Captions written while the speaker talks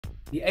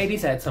The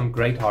 80s had some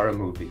great horror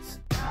movies.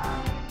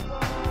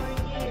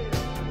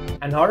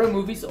 And horror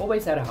movies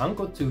always had a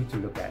hunk or two to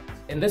look at.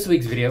 In this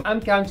week's video,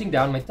 I'm counting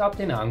down my top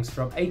 10 hunks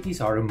from 80s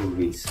horror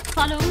movies.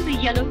 Follow the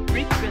yellow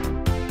brick road.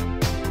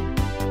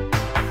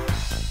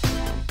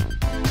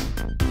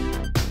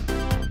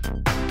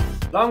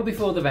 Long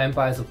before the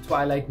vampires of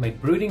Twilight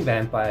made brooding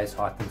vampires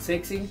hot and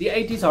sexy, the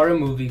 80s horror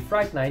movie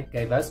Fright Night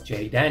gave us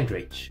Jerry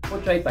Dandridge,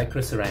 portrayed by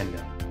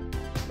Sarandon.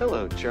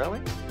 Hello,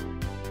 Charlie.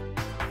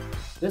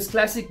 This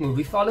classic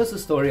movie follows the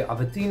story of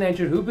a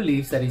teenager who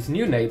believes that his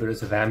new neighbor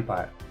is a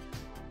vampire.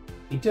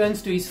 He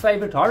turns to his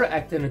favorite horror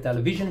actor in a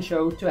television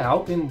show to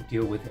help him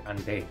deal with the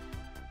undead.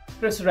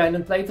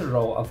 Sarandon played the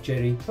role of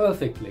Jerry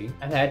perfectly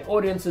and had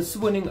audiences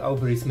swooning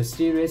over his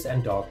mysterious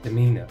and dark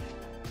demeanor.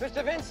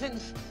 Mr.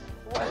 Vincent!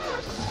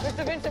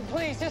 Mr. Vincent,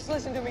 please, just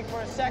listen to me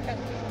for a second.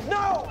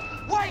 No!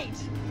 Wait!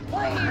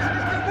 Please,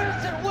 Mr.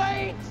 Vincent,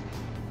 wait!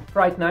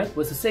 Fright Night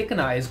was the second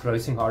highest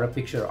grossing horror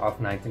picture of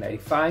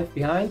 1985,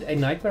 behind A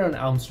Nightmare on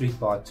Elm Street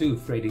Part 2,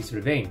 Freddy's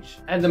Revenge,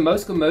 and the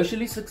most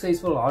commercially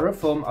successful horror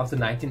film of the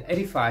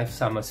 1985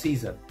 summer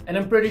season. And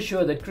I'm pretty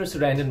sure that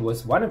Sarandon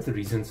was one of the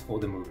reasons for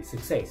the movie's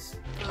success.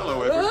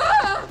 Hello,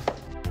 everyone.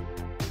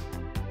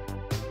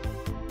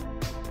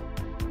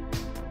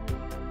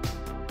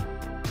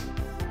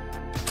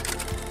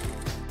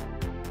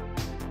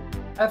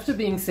 After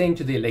being sent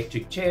to the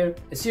electric chair,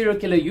 a serial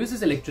killer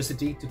uses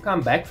electricity to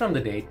come back from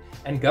the dead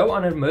and go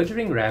on a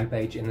murdering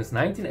rampage in this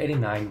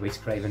 1989 Wes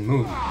Craven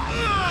movie.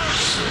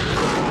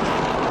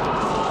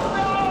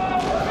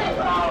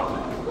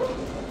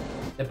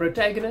 The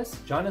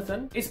protagonist,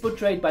 Jonathan, is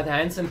portrayed by the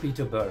handsome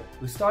Berg,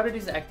 who started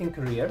his acting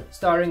career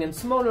starring in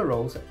smaller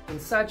roles in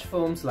such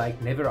films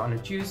like Never on a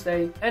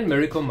Tuesday and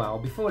Miracle Mile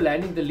before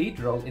landing the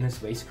lead role in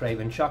his Wes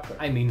Craven shocker,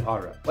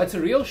 horror. What's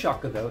a real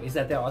shocker though is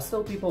that there are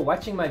still people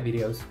watching my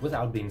videos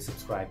without being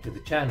subscribed to the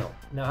channel.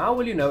 Now how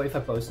will you know if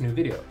I post new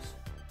videos?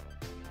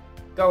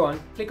 Go on,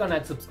 click on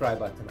that subscribe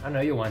button, I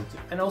know you want to.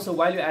 And also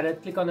while you're at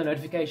it, click on the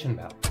notification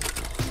bell.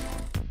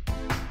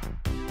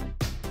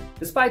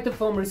 Despite the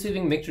film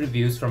receiving mixed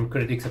reviews from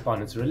critics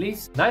upon its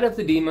release, Night of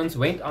the Demons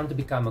went on to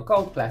become a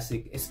cult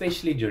classic,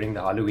 especially during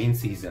the Halloween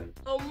season.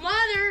 Oh,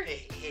 Mother!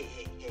 Hey.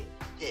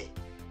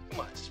 Come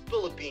on,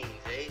 spill the beans,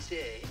 eh?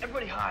 Say.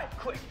 Everybody hide,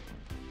 quick!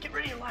 Get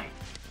ready to light!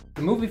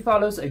 The movie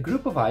follows a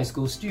group of high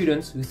school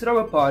students who throw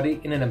a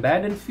party in an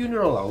abandoned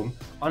funeral home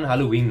on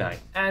Halloween night.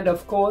 And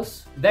of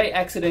course, they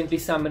accidentally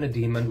summon a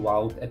demon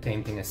while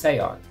attempting a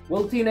seance.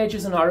 Will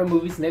teenagers in horror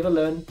movies never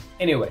learn?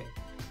 Anyway,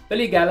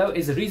 Billy Gallo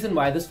is the reason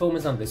why this film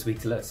is on this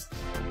week's list.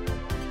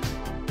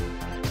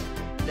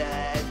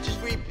 Nah,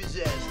 just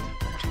repossessed.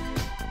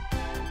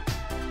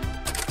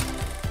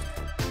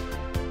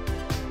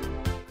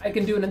 I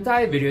can do an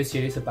entire video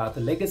series about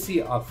the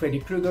legacy of Freddy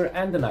Krueger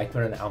and the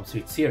Nightmare on Elm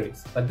Street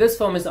series, but this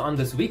film is on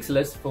this week's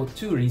list for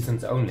two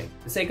reasons only.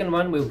 The second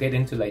one we'll get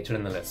into later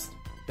in the list.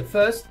 The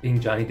first being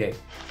Johnny Depp.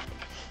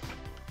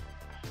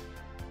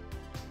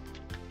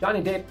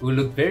 Johnny Depp, who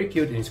looked very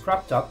cute in his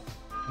crop top,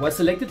 was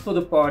selected for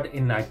the part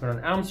in Nightmare on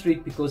Elm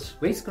Street because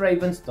Wes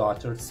Craven's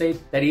daughter said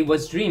that he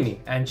was dreamy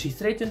and she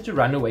threatened to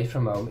run away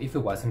from home if he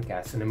wasn't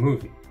cast in a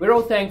movie. We're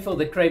all thankful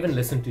that Craven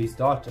listened to his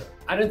daughter.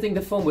 I don't think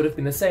the film would have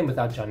been the same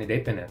without Johnny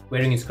Depp in it,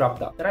 wearing his crop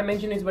top. Did I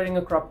mention he's wearing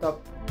a crop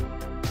top?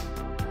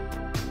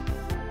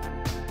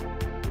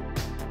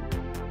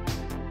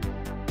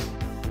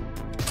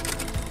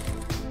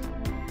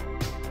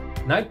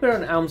 Nightmare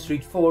on Elm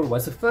Street 4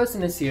 was the first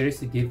in a series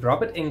to give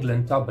Robert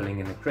Englund top billing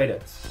in the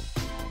credits.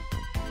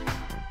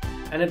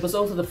 And it was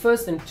also the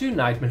first in two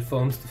Nightmare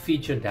films to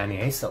feature Danny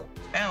Hassel.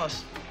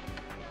 Alice,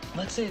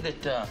 let's say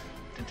that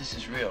this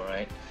is real,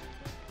 right?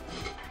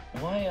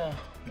 Why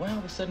all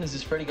of a sudden is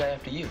this Freddy guy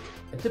after you?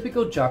 A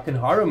typical jock in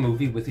horror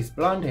movie with his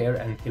blonde hair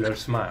and killer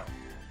smile.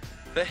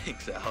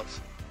 Thanks,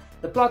 Alice.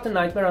 The plot in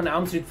Nightmare on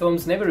Elm Street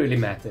films never really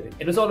mattered.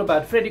 It was all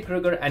about Freddy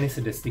Krueger and his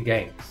sadistic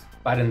games.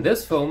 But in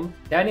this film,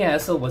 Danny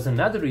Hassel was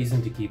another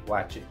reason to keep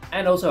watching,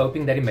 and also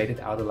hoping that he made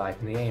it out alive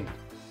in the end.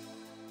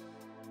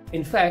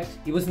 In fact,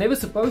 he was never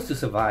supposed to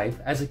survive,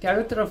 as the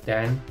character of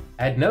Dan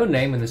had no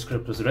name when the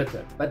script was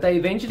written, but they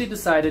eventually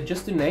decided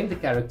just to name the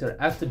character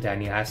after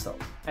Danny Hassel.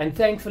 And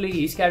thankfully,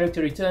 his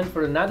character returned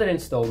for another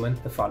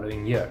installment the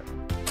following year.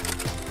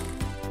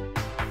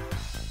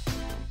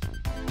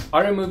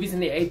 Horror movies in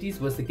the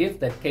 80s was the gift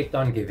that kept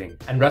on giving,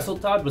 and Russell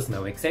Todd was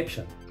no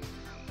exception.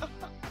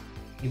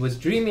 He was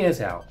dreamy as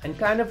hell, and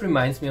kind of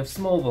reminds me of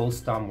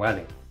Smallville's Tom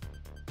Welling.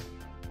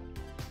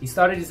 He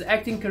started his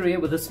acting career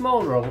with a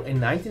small role in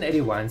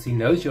 1981's He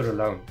Knows You're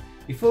Alone,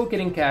 before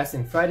getting cast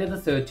in Friday the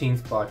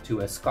 13th Part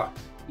 2 as Scott.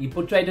 He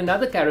portrayed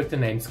another character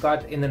named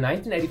Scott in the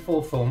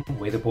 1984 film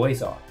Where the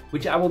Boys Are,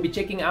 which I will be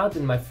checking out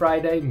in my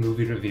Friday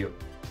movie review.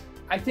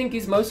 I think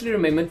he's mostly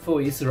remembered for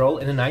his role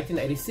in the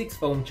 1986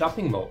 film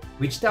Chopping Mall,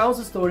 which tells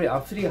the story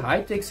of three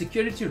high-tech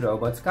security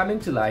robots coming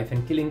to life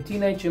and killing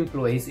teenage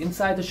employees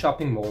inside the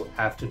shopping mall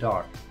after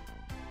dark.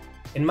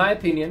 In my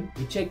opinion,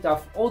 he checked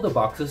off all the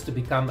boxes to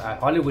become a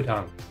Hollywood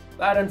hunk,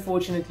 but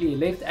unfortunately he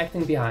left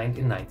acting behind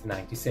in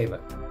 1997.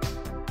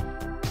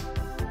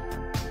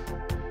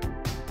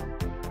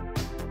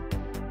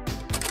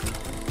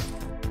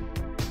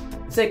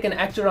 The second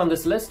actor on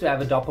this list to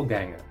have a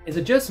doppelganger. Is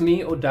it just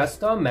me, or does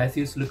Thom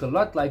Matthews look a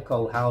lot like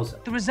Cole Hauser?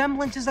 The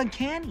resemblance is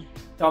uncanny.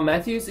 Thom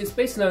Matthews is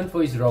best known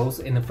for his roles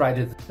in the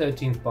Friday the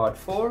 13th Part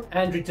 4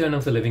 and Return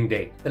of the Living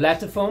Dead. The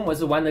latter film was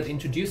the one that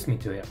introduced me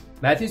to him.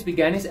 Matthews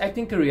began his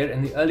acting career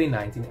in the early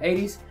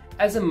 1980s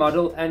as a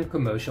model and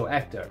commercial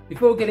actor,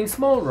 before getting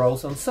small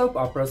roles on soap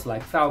operas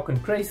like Falcon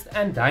Crest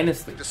and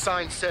Dynasty. The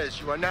sign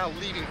says you are now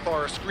leaving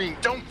Forest Green.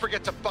 Don't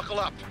forget to buckle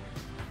up.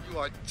 You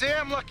are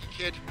damn lucky,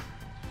 kid.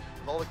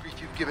 With all the grief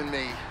you've given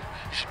me,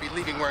 you should be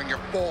leaving wearing your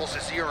balls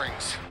as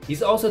earrings.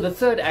 He's also the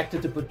third actor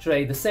to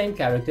portray the same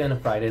character in a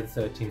Friday the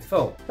 13th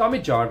film. Tommy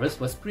Jarvis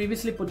was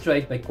previously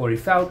portrayed by Corey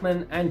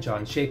Feldman and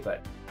John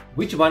Shepard.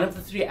 Which one of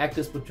the three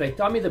actors portrayed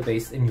Tommy the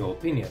best in your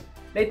opinion?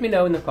 Let me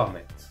know in the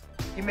comments.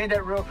 He made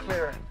that real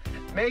clear.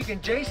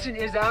 Megan, Jason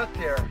is out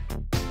there.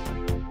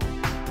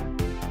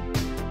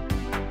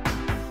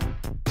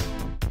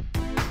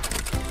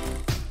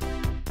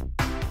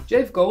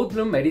 Jeff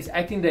Goldblum made his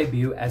acting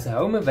debut as a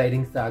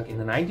home-evading thug in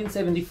the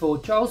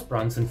 1974 Charles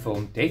Bronson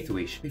film Death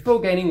Wish, before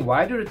gaining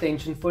wider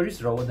attention for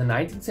his role in the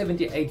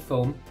 1978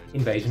 film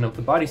Invasion of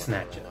the Body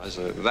Snatchers.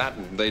 That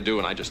they do,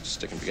 and I just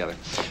stick them together.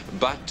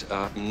 But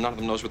none of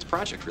them knows what the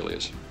project really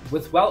is.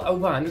 With well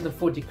over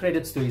 140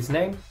 credits to his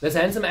name, this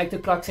handsome actor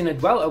clocks in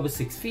at well over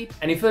 6 feet,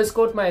 and he first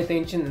caught my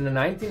attention in the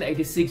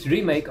 1986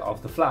 remake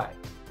of The Fly,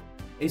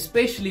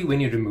 especially when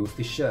he removed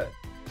his shirt.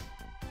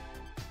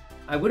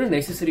 I wouldn't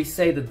necessarily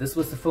say that this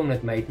was the film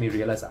that made me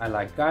realize I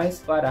like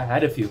guys, but I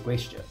had a few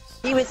questions.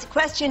 He was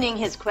questioning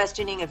his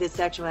questioning of his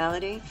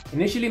sexuality.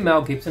 Initially,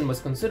 Mel Gibson was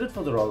considered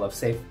for the role of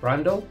Seth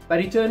Brundle,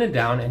 but he turned it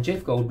down and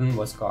Jeff Goldblum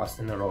was cast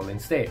in the role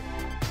instead.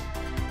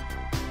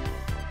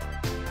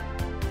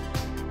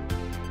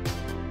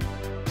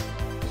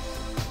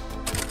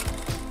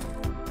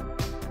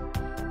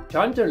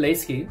 John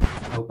Terlesky,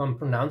 I hope I'm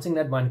pronouncing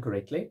that one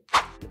correctly,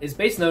 is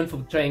best known for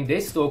portraying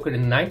Deathstalker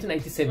in the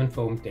 1987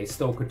 film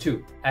Deathstalker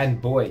 2. And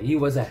boy, he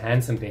was a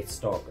handsome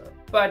Deathstalker.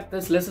 But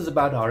this list is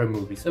about horror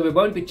movies, so we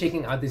won't be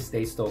checking out this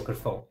Deathstalker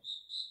film.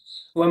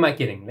 Who am I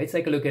kidding? Let's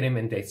take a look at him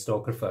in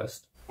Deathstalker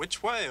first.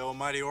 Which way,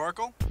 almighty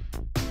oracle?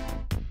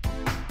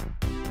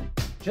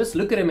 Just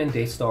look at him in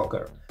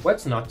Deathstalker.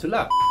 What's not to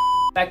love?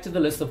 Back to the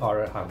list of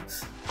horror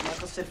hunks.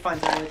 Michael said, fine,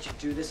 don't let you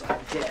do this, I'm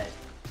dead.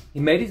 He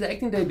made his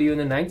acting debut in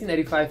the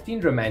 1985 teen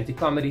romantic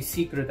comedy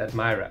Secret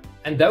Admirer,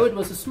 and though it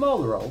was a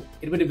small role,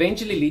 it would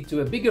eventually lead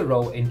to a bigger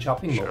role in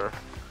Chopping Mall. Sure.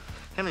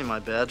 Hand me my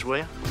badge, will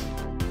you?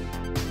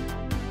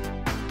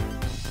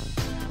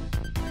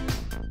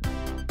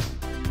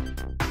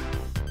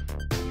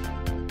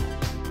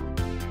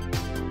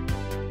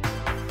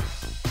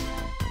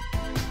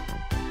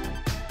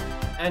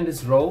 And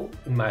his role,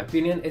 in my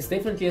opinion, is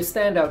definitely a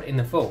standout in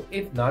the film,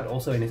 if not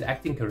also in his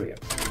acting career.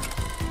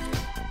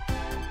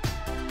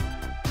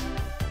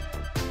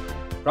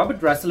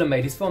 Robert Rusler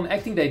made his film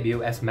acting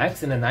debut as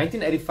Max in the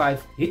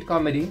 1985 hit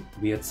comedy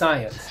Weird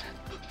Science.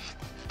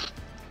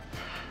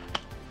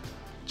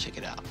 Check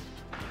it out.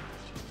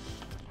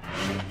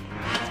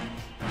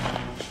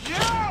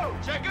 Yo!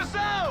 Check us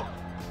out!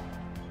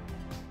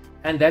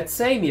 And that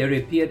same year he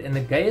appeared in the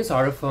gayest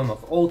horror film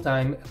of all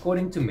time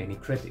according to many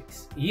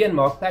critics. He and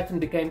Mark Patton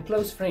became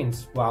close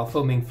friends while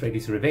filming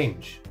Freddy's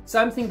Revenge,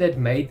 something that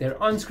made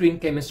their on-screen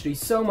chemistry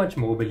so much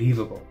more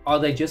believable. Are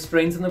they just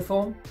friends in the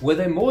film? Were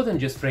they more than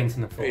just friends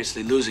in the film?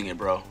 Seriously losing it,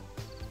 bro.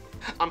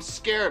 I'm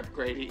scared,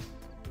 Grady.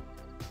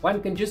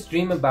 One can just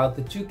dream about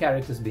the two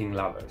characters being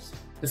lovers.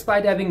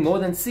 Despite having more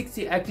than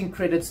 60 acting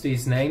credits to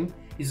his name,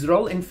 his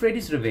role in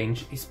Freddy's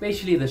Revenge,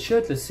 especially the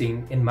shirtless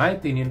scene, in my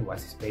opinion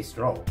was his best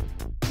role.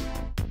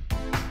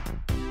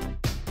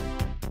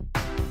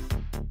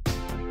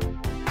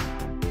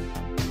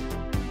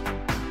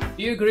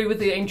 Do you agree with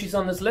the entries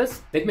on this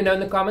list? Let me know in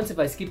the comments if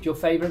I skipped your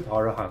favorite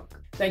horror hunk.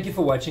 Thank you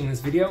for watching this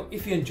video.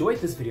 If you enjoyed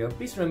this video,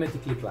 please remember to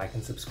click like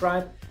and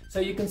subscribe so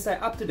you can stay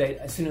up to date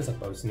as soon as I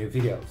post new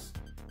videos.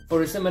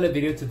 For a similar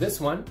video to this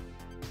one,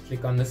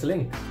 click on this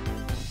link.